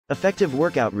Effective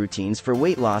workout routines for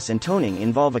weight loss and toning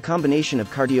involve a combination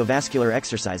of cardiovascular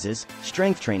exercises,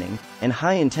 strength training, and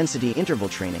high-intensity interval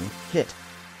training, HIIT.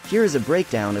 Here is a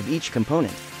breakdown of each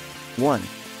component. 1.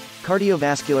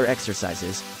 Cardiovascular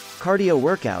exercises. Cardio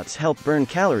workouts help burn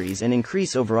calories and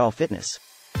increase overall fitness.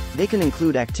 They can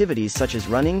include activities such as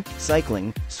running,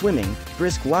 cycling, swimming,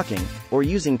 brisk walking, or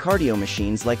using cardio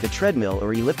machines like a treadmill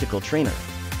or elliptical trainer.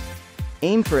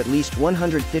 Aim for at least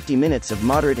 150 minutes of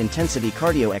moderate intensity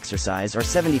cardio exercise or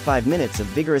 75 minutes of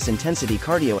vigorous intensity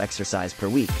cardio exercise per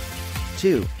week.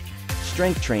 2.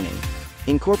 Strength training.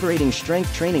 Incorporating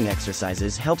strength training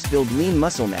exercises helps build lean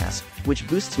muscle mass, which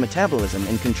boosts metabolism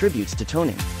and contributes to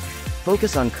toning.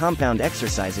 Focus on compound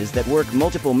exercises that work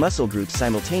multiple muscle groups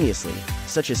simultaneously,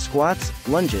 such as squats,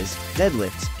 lunges,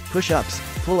 deadlifts, push-ups,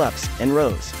 pull-ups, and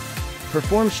rows.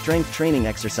 Perform strength training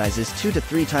exercises 2 to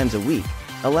 3 times a week,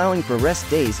 allowing for rest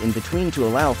days in between to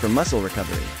allow for muscle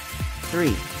recovery.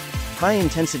 3.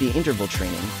 High-intensity interval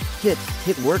training.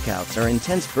 HIIT workouts are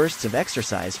intense bursts of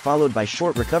exercise followed by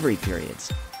short recovery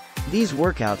periods. These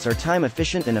workouts are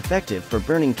time-efficient and effective for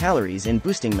burning calories and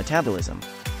boosting metabolism.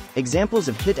 Examples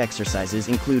of HIIT exercises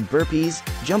include burpees,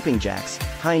 jumping jacks,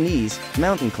 high knees,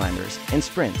 mountain climbers, and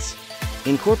sprints.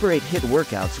 Incorporate HIIT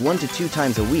workouts 1 to 2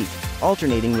 times a week,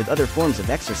 alternating with other forms of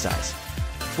exercise.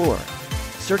 4.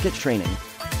 Circuit training.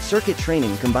 Circuit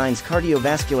training combines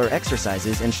cardiovascular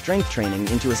exercises and strength training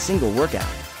into a single workout.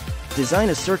 Design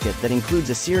a circuit that includes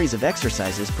a series of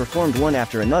exercises performed one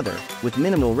after another, with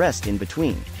minimal rest in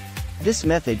between. This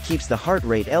method keeps the heart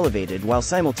rate elevated while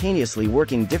simultaneously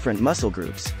working different muscle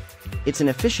groups. It's an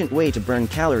efficient way to burn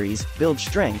calories, build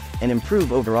strength, and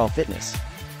improve overall fitness.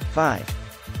 5.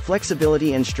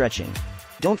 Flexibility and stretching.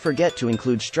 Don't forget to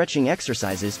include stretching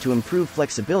exercises to improve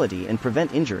flexibility and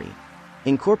prevent injury.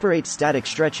 Incorporate static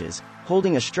stretches,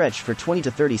 holding a stretch for 20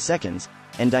 to 30 seconds,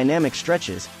 and dynamic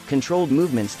stretches, controlled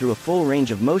movements through a full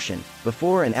range of motion,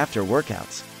 before and after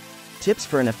workouts. Tips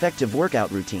for an effective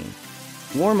workout routine.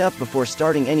 Warm up before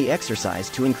starting any exercise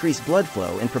to increase blood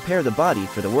flow and prepare the body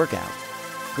for the workout.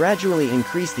 Gradually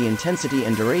increase the intensity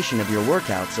and duration of your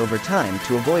workouts over time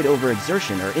to avoid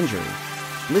overexertion or injury.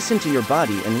 Listen to your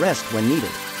body and rest when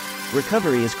needed.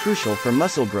 Recovery is crucial for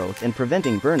muscle growth and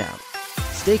preventing burnout.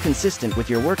 Stay consistent with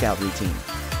your workout routine.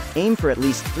 Aim for at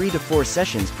least 3 to 4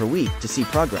 sessions per week to see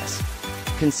progress.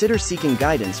 Consider seeking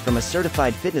guidance from a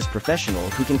certified fitness professional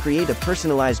who can create a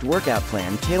personalized workout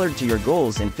plan tailored to your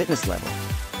goals and fitness level.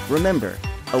 Remember,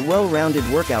 a well-rounded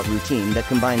workout routine that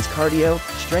combines cardio,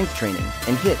 strength training,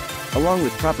 and HIIT, along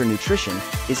with proper nutrition,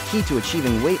 is key to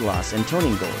achieving weight loss and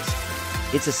toning goals.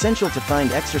 It's essential to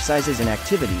find exercises and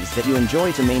activities that you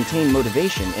enjoy to maintain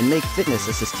motivation and make fitness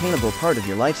a sustainable part of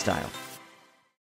your lifestyle.